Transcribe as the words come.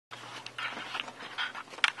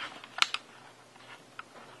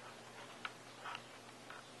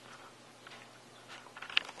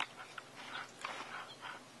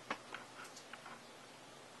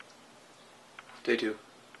Day 2.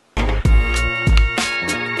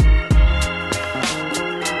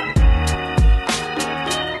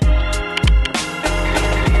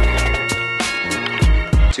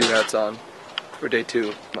 Two hats on for day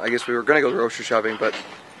 2. I guess we were gonna go grocery shopping, but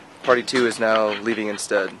party 2 is now leaving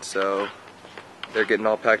instead, so they're getting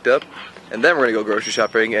all packed up, and then we're gonna go grocery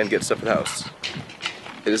shopping and get stuff for the house.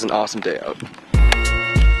 It is an awesome day out.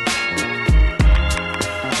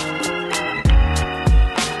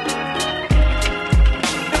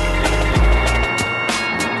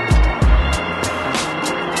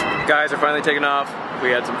 Guys are finally taking off.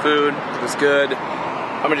 We had some food, it was good.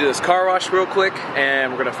 I'm gonna do this car wash real quick,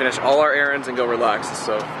 and we're gonna finish all our errands and go relax,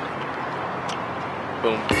 so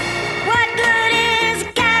boom. What good is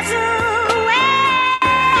a castle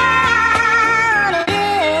without a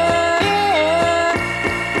hill?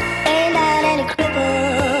 Ain't got any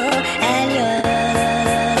cripple, and your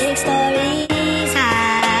big story's high.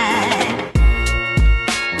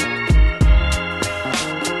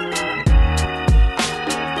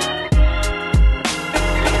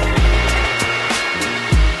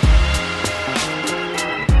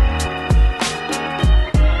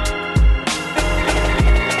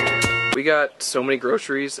 We got so many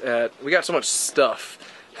groceries we got so much stuff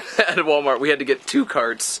at Walmart. We had to get 2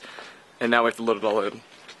 carts, and now we have to load it all in.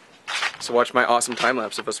 So watch my awesome time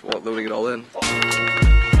lapse of us loading it all in.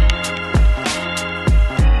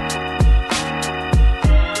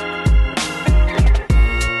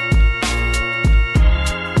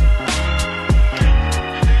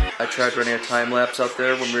 I tried running a time lapse out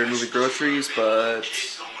there when we were moving groceries, but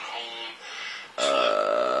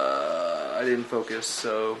I didn't focus,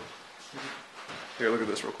 so here, look at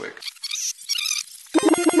this real quick.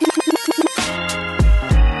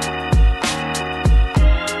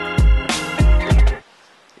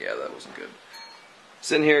 Yeah, that wasn't good.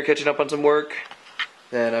 Sitting here catching up on some work,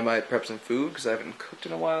 then I might prep some food because I haven't cooked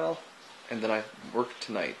in a while, and then I work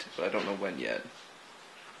tonight, but I don't know when yet.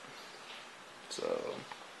 So,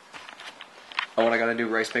 oh, and I gotta do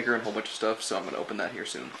rice maker and a whole bunch of stuff, so I'm gonna open that here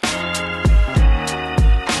soon.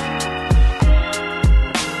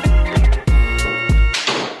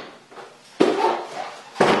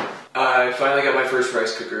 I finally got my first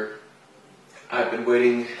rice cooker. I've been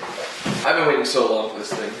waiting so long for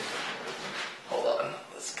this thing. Hold on,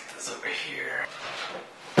 let's get this over here.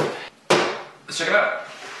 Let's check it out.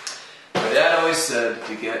 My dad always said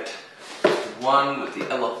to get the one with the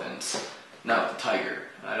elephant, not with the tiger.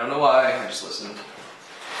 I don't know why, I just listened.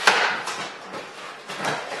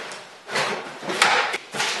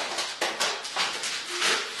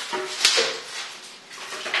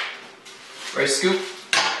 Rice scoop.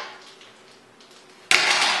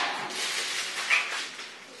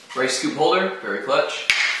 Rice scoop holder, very clutch.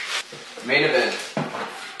 Main event.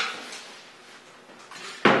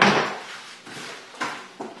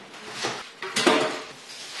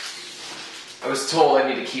 I was told I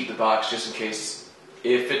need to keep the box just in case.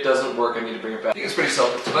 If it doesn't work, I need to bring it back. I think it's pretty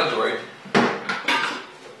self-explanatory.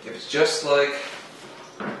 If it's just like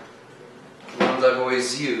the ones I've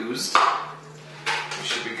always used, it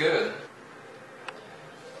should be good.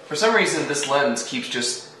 For some reason, this lens keeps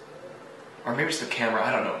just, or maybe it's the camera,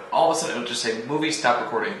 I don't know. All of a sudden it'll just say, movie, stop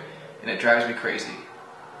recording, and it drives me crazy.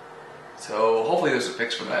 So hopefully there's a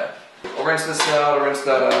fix for that. I'll rinse this out, I'll rinse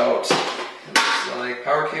that out. It's like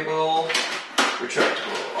power cable,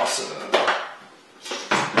 retractable, awesome.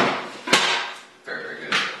 Very, very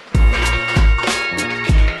good.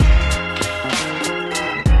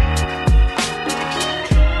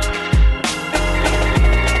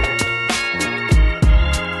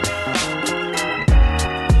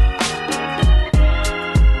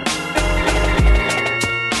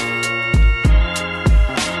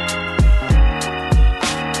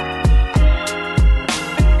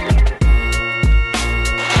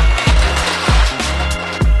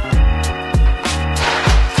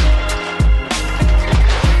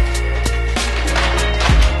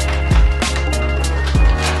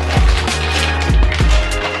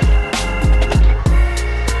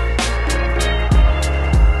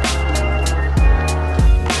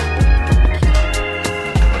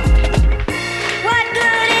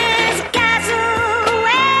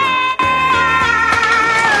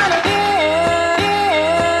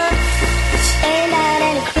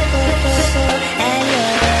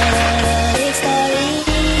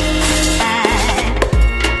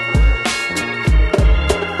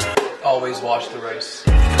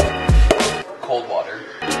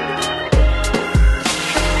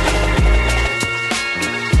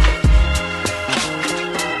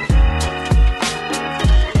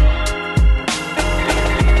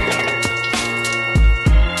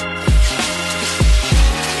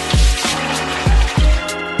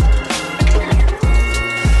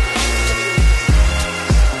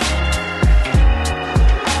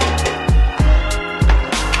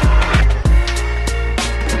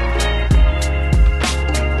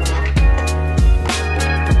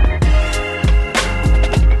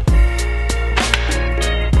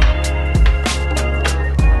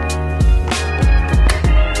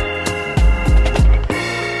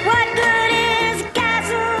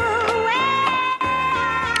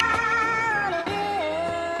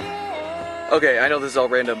 Okay, I know this is all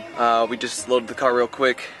random. We just loaded the car real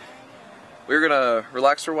quick. We were gonna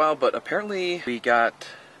relax for a while, but apparently we got...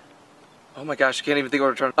 Oh my gosh, I can't even think what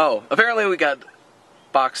we're trying to... Oh, apparently we got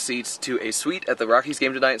box seats to a suite at the Rockies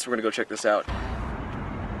game tonight, so we're gonna go check this out.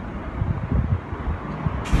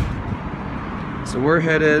 So we're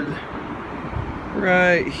headed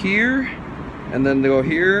right here, and then go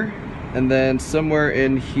here, and then somewhere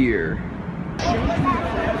in here.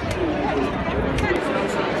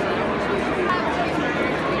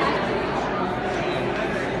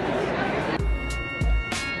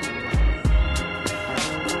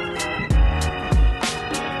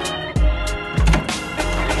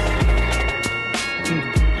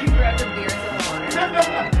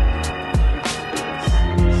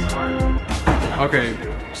 Okay,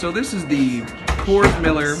 so this is the Coors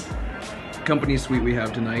Miller company suite we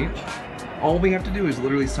have tonight. All we have to do is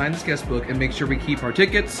literally sign this guest book and make sure we keep our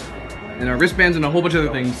tickets and our wristbands and a whole bunch of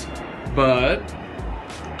other things. But